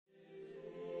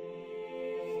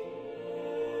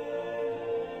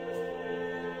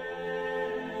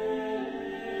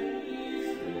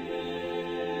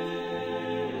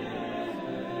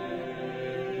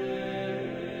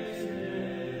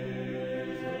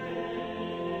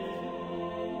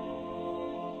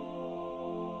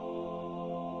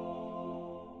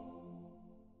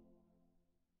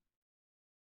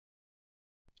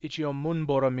Ichio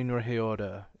munbora minur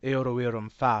heoda,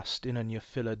 eoroirum fast in a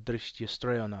fila dristia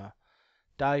streona.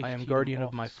 I am guardian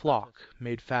of my flock,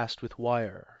 made fast with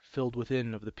wire, filled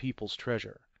within of the people's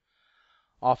treasure.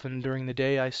 Often during the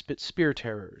day I spit spear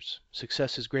terrors,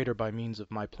 success is greater by means of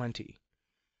my plenty.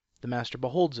 The master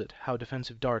beholds it, how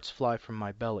defensive darts fly from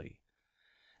my belly.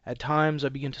 At times I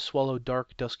begin to swallow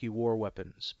dark, dusky war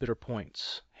weapons, bitter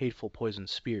points, hateful poisoned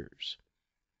spears.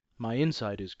 My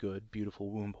inside is good,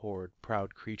 beautiful womb-hoard,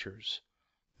 proud creatures.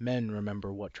 Men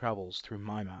remember what travels through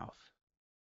my mouth.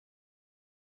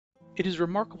 It is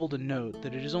remarkable to note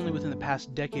that it is only within the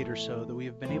past decade or so that we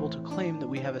have been able to claim that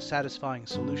we have a satisfying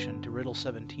solution to Riddle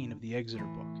 17 of the Exeter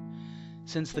book.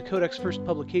 Since the Codex's first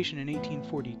publication in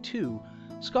 1842,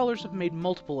 scholars have made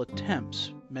multiple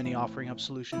attempts, many offering up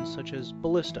solutions such as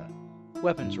ballista,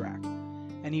 weapons rack,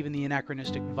 and even the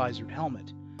anachronistic visored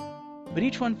helmet. But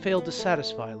each one failed to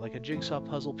satisfy, like a jigsaw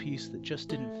puzzle piece that just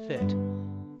didn't fit.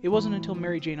 It wasn't until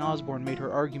Mary Jane Osborne made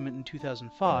her argument in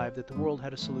 2005 that the world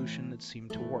had a solution that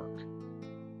seemed to work.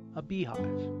 A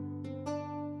beehive.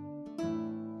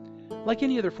 Like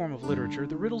any other form of literature,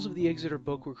 the riddles of the Exeter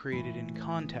book were created in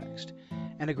context,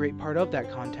 and a great part of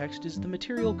that context is the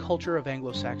material culture of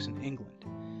Anglo-Saxon England.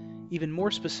 Even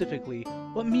more specifically,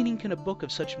 what meaning can a book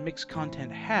of such mixed content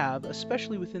have,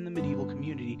 especially within the medieval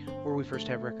community where we first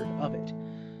have record of it?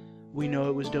 We know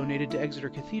it was donated to Exeter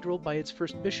Cathedral by its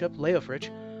first bishop, Leofrich,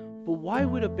 but why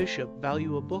would a bishop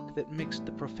value a book that mixed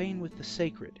the profane with the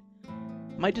sacred?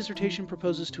 My dissertation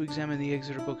proposes to examine the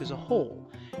Exeter book as a whole,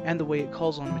 and the way it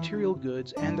calls on material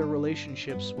goods and their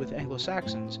relationships with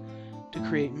Anglo-Saxons to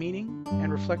create meaning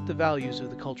and reflect the values of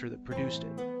the culture that produced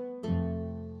it.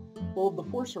 Well, the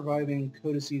four surviving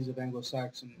codices of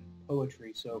Anglo-Saxon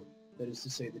poetry, so that is to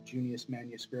say the Junius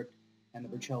manuscript and the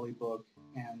Vercelli book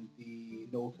and the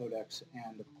Knoll Codex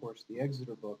and, of course, the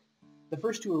Exeter book, the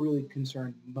first two are really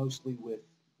concerned mostly with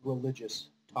religious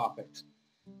topics.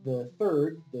 The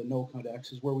third, the Knoll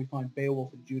Codex, is where we find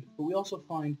Beowulf and Judith, but we also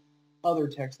find other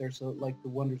texts there, so like the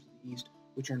Wonders of the East,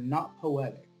 which are not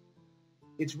poetic.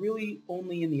 It's really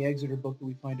only in the Exeter book that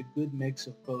we find a good mix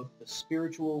of both the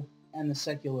spiritual and the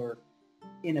secular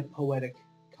in a poetic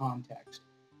context.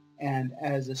 And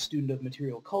as a student of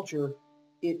material culture,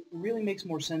 it really makes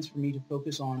more sense for me to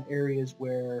focus on areas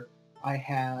where I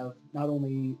have not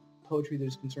only poetry that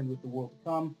is concerned with the world to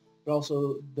come, but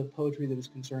also the poetry that is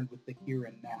concerned with the here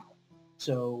and now.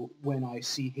 So when I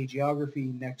see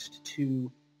hagiography next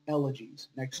to elegies,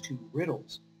 next to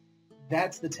riddles,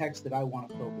 that's the text that I want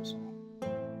to focus on.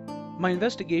 My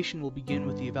investigation will begin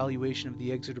with the evaluation of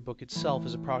the Exeter book itself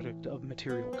as a product of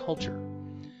material culture.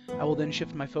 I will then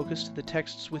shift my focus to the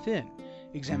texts within,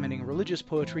 examining religious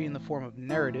poetry in the form of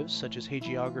narratives such as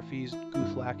hagiographies,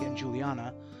 Guthlac and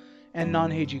Juliana, and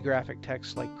non-hagiographic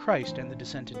texts like Christ and the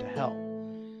Descent into Hell.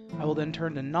 I will then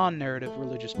turn to non-narrative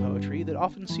religious poetry that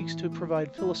often seeks to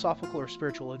provide philosophical or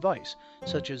spiritual advice,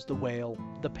 such as The Whale,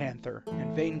 The Panther,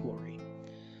 and Vainglory.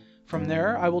 From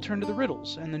there, I will turn to the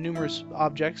riddles and the numerous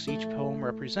objects each poem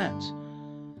represents.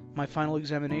 My final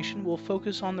examination will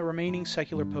focus on the remaining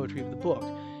secular poetry of the book,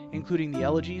 including the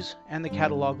elegies and the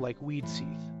catalogue like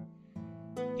Weedseath.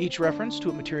 Each reference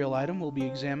to a material item will be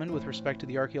examined with respect to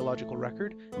the archaeological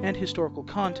record and historical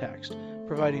context,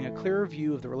 providing a clearer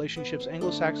view of the relationships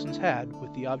Anglo-Saxons had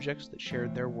with the objects that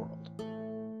shared their world.